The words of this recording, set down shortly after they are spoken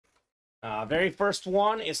Very first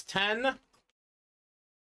one is 10.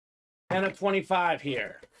 10 of 25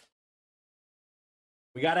 here.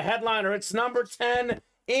 We got a headliner. It's number 10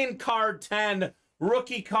 in card 10.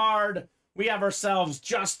 Rookie card. We have ourselves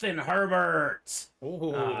Justin Herbert.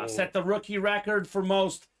 Set the rookie record for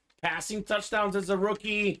most passing touchdowns as a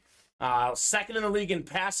rookie. Second in the league in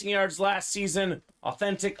passing yards last season.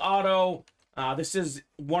 Authentic auto. This is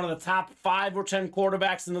one of the top 5 or 10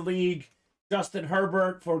 quarterbacks in the league. Justin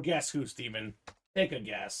Herbert for guess who, Steven? Take a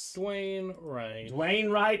guess. Dwayne Wright.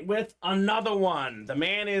 Dwayne Wright with another one. The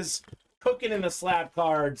man is cooking in the slab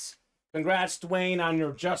cards. Congrats, Dwayne, on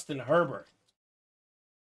your Justin Herbert.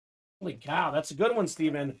 Holy cow, that's a good one,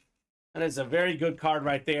 Steven. That is a very good card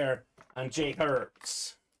right there on Jay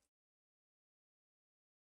Herbs.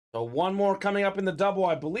 So one more coming up in the double.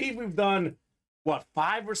 I believe we've done, what,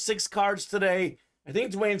 5 or 6 cards today? I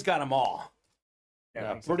think Dwayne's got them all.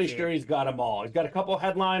 Yeah, I'm pretty sure he's got them all. He's got a couple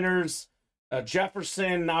headliners.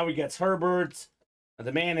 Jefferson, now he gets Herbert.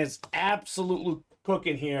 The man is absolutely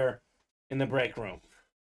cooking here in the break room.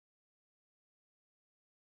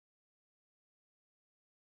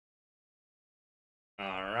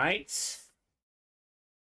 All right.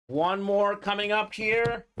 One more coming up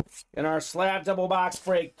here in our slab double box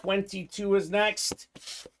break. 22 is next.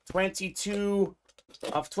 22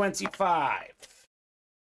 of 25.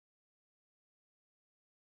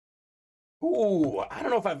 Ooh, I don't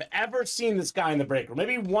know if I've ever seen this guy in the break room.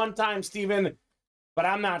 Maybe one time, Steven, but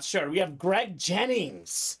I'm not sure. We have Greg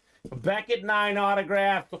Jennings. Beckett 9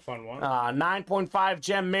 autograph. A fun one. 9.5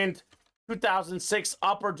 gem mint. 2006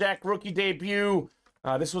 Upper Deck rookie debut.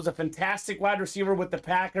 This was a fantastic wide receiver with the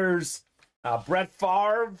Packers. Brett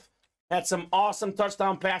Favre had some awesome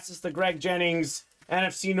touchdown passes to Greg Jennings.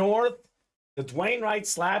 NFC North, the Dwayne Wright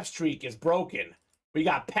slab streak is broken. We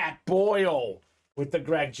got Pat Boyle with the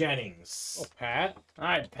Greg Jennings. Oh, Pat. All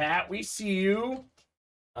right, Pat, we see you.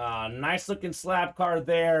 Nice looking slab card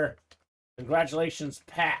there. Congratulations,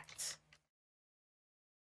 Pat.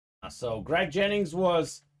 So Greg Jennings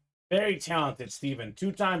was very talented, Steven.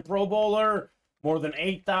 2-time Pro Bowler, more than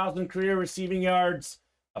 8,000 career receiving yards.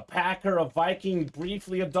 A Packer, a Viking,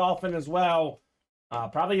 briefly a Dolphin as well.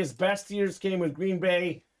 Probably his best years came with Green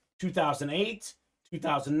Bay, 2008,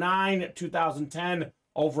 2009, 2010.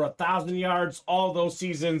 Over 1,000 yards all those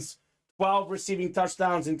seasons. 12 receiving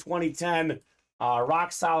touchdowns in 2010.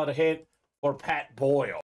 Rock solid hit for Pat Boyle.